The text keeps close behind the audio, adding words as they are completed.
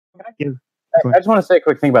Give, I just want to say a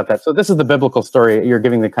quick thing about that. So this is the biblical story. You're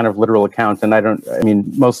giving the kind of literal account, and I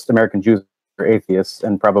mean, most American Jews are atheists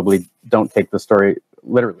and probably don't take the story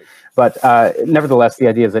literally. But nevertheless, the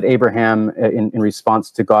idea is that Abraham, in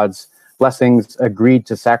response to God's blessings, agreed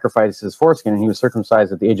to sacrifice his foreskin, and he was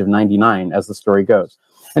circumcised at the age of 99, as the story goes.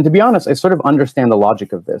 And to be honest, I sort of understand the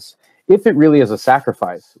logic of this. If it really is a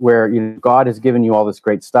sacrifice where God has given you all this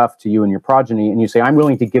great stuff to you and your progeny, and you say, I'm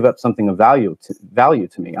willing to give up something of value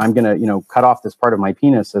to me. I'm going to, cut off this part of my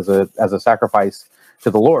penis as a sacrifice to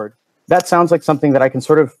the Lord. That sounds like something that I can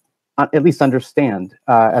sort of at least understand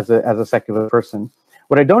as a secular person.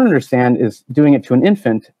 What I don't understand is doing it to an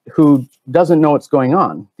infant who doesn't know what's going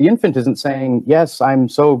on. The infant isn't saying, yes, I'm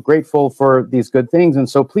so grateful for these good things, and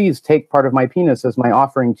so please take part of my penis as my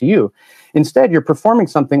offering to you. Instead, you're performing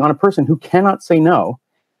something on a person who cannot say no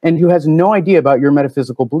and who has no idea about your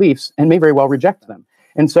metaphysical beliefs and may very well reject them.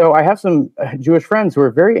 And so I have some Jewish friends who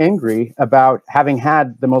are very angry about having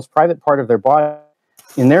had the most private part of their body,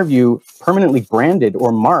 in their view, permanently branded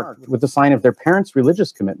or marked with the sign of their parents'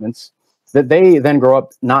 religious commitments that they then grow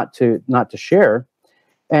up not to share.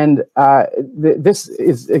 And this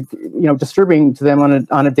is disturbing to them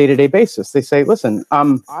on a day-to-day basis. They say, listen,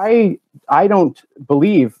 I don't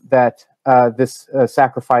believe that this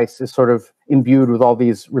sacrifice is sort of imbued with all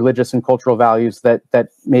these religious and cultural values that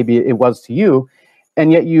maybe it was to you,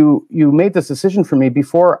 and yet you made this decision for me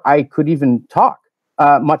before I could even talk,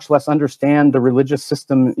 much less understand the religious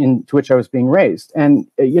system into which I was being raised. And,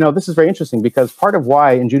 this is very interesting because part of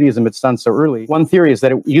why in Judaism it's done so early, one theory is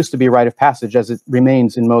that it used to be a rite of passage as it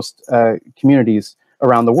remains in most communities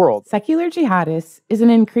around the world. Secular Jihadists is an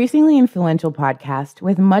increasingly influential podcast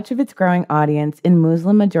with much of its growing audience in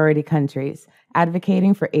Muslim-majority countries,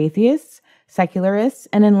 advocating for atheists, secularists,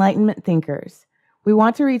 and Enlightenment thinkers. We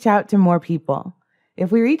want to reach out to more people.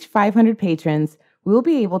 If we reach 500 patrons, we will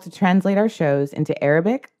be able to translate our shows into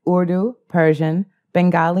Arabic, Urdu, Persian,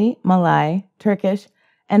 Bengali, Malay, Turkish,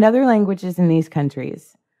 and other languages in these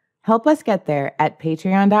countries. Help us get there at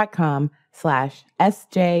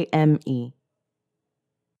patreon.com/SJME.